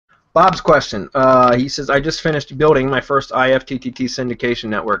Bob's question. He says, I just finished building my first IFTTT syndication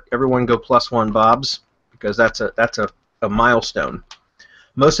network. Everyone go +1, Bob's, because that's a milestone.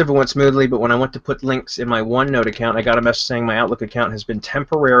 Most of it went smoothly, but when I went to put links in my OneNote account, I got a message saying my Outlook account has been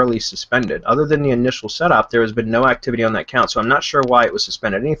temporarily suspended. Other than the initial setup, there has been no activity on that account, so I'm not sure why it was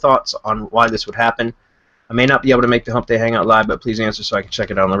suspended. Any thoughts on why this would happen? I may not be able to make the Hump Day Hangout live, but please answer so I can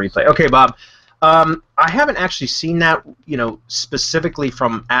check it out on the replay. Okay, Bob. I haven't actually seen that, specifically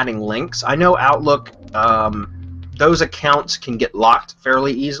from adding links. I know Outlook, those accounts can get locked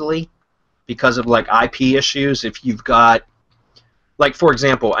fairly easily because of like IP issues. If you've got, like, for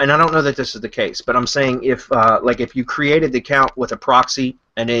example, and I don't know that this is the case, but I'm saying if if you created the account with a proxy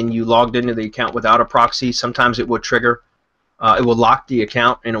and then you logged into the account without a proxy, sometimes it would trigger, it will lock the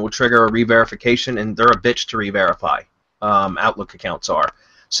account and it will trigger a re-verification, and they're a bitch to re-verify. Outlook accounts are.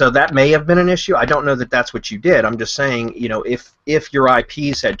 So that may have been an issue. I don't know that that's what you did. I'm just saying, if your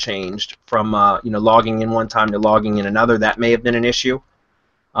IPs had changed from logging in one time to logging in another, that may have been an issue.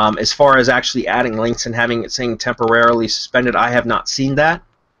 As far as actually adding links and having it saying temporarily suspended, I have not seen that.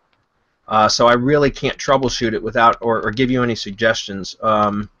 So I really can't troubleshoot it without or give you any suggestions.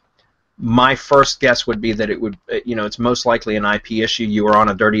 My first guess would be that it would, it's most likely an IP issue. You were on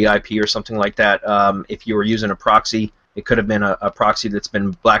a dirty IP or something like that. If you were using a proxy, it could have been a proxy that's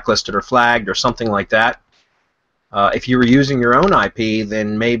been blacklisted or flagged or something like that. If you were using your own IP,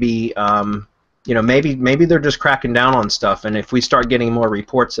 then maybe maybe they're just cracking down on stuff, and if we start getting more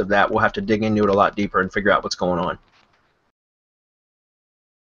reports of that, we'll have to dig into it a lot deeper and figure out what's going on.